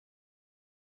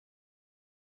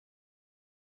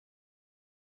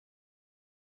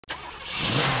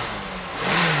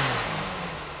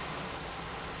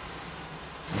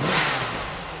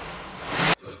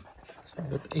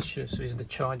got issues with the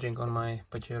charging on my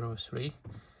Pajero 3,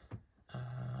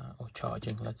 or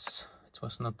charging. It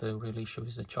was not the real issue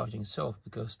with the charging itself,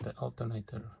 because the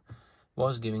alternator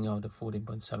was giving out the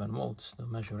 14.7 volts, the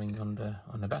measuring on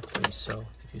the battery. So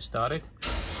if you start it,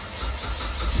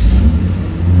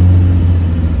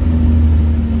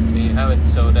 there you have it.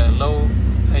 So the low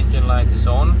engine light is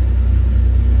on.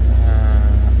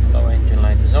 Low engine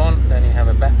light is on. Then you have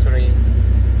a battery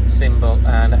symbol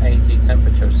and 80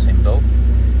 temperature symbol.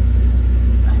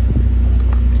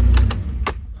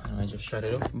 I just shut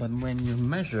it off. But when you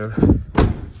measure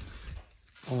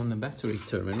on the battery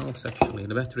terminals, actually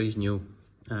the battery is new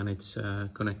and it's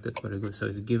connected very good, so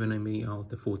it's giving me out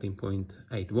the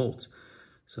 14.8 volts.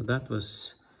 So that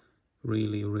was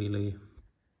really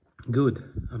good.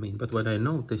 I mean, but what I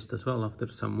noticed as well,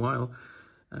 after some while,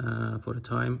 for a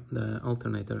time, the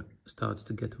alternator starts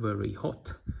to get very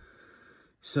hot.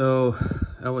 So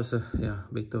that was a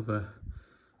bit of a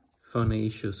funny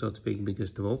issue, so to speak,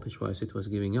 because the voltage wise it was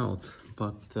giving out.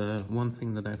 But one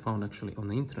thing that I found actually on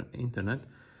the internet,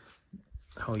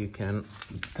 how you can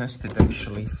test it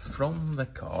actually from the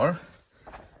car,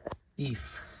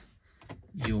 if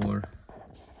your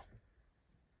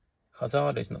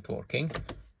hazard is not working,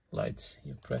 lights,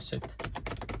 you press it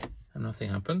and nothing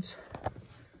happens,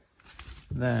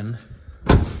 then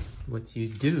what you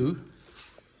do,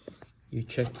 you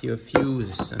check your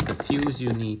fuses, and the fuse you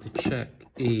need to check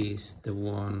is the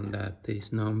one that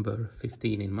is number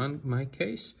 15 in my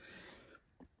case.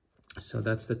 So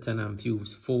that's the 10 amp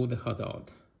fuse for the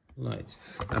hazard lights.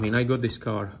 I mean, I got this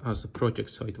car as a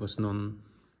project, so it was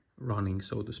non-running,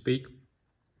 so to speak.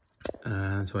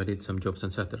 And so I did some jobs,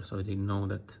 etc. So I didn't know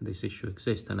that this issue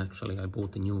exists. And actually I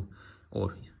bought a new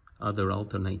or other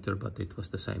alternator, but it was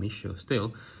the same issue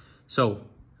still. So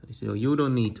you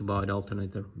don't need to buy the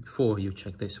alternator before you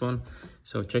check this one.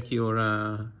 So check your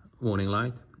warning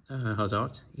light,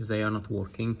 hazard. If they are not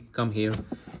working, come here,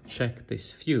 check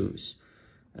this fuse,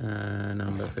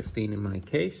 number 15 in my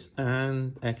case.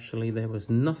 And actually there was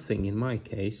nothing in my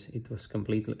case, it was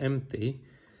completely empty.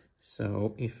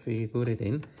 So if we put it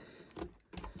in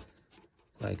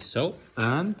like so,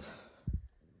 and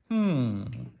the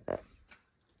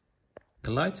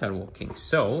lights are working.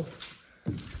 So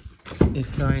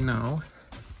if I now,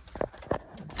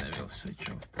 I will switch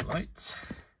off the lights,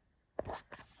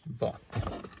 but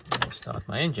I'll start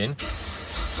my engine,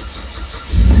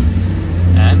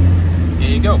 and here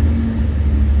you go.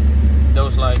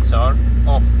 Those lights are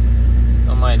off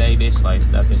on my ABS lights.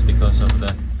 That is because of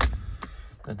that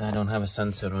I don't have a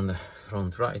sensor on the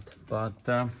front right. But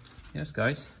yes,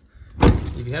 guys,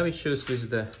 if you have issues with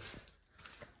the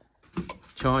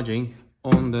charging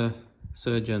on the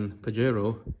Surgeon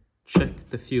Pajero, check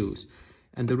the fuse.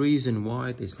 And the reason why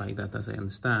it is like that, as I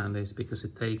understand, is because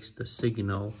it takes the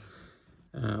signal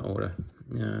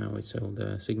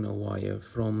the signal wire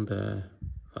from the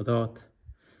hazard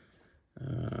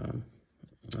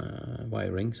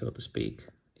wiring, so to speak.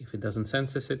 If it doesn't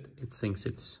sense it, it thinks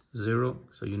it's zero,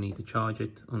 so you need to charge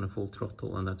it on a full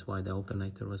throttle, and that's why the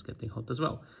alternator was getting hot as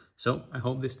well. So I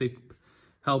hope this tip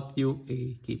helped you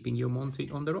keeping your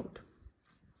Monty on the road.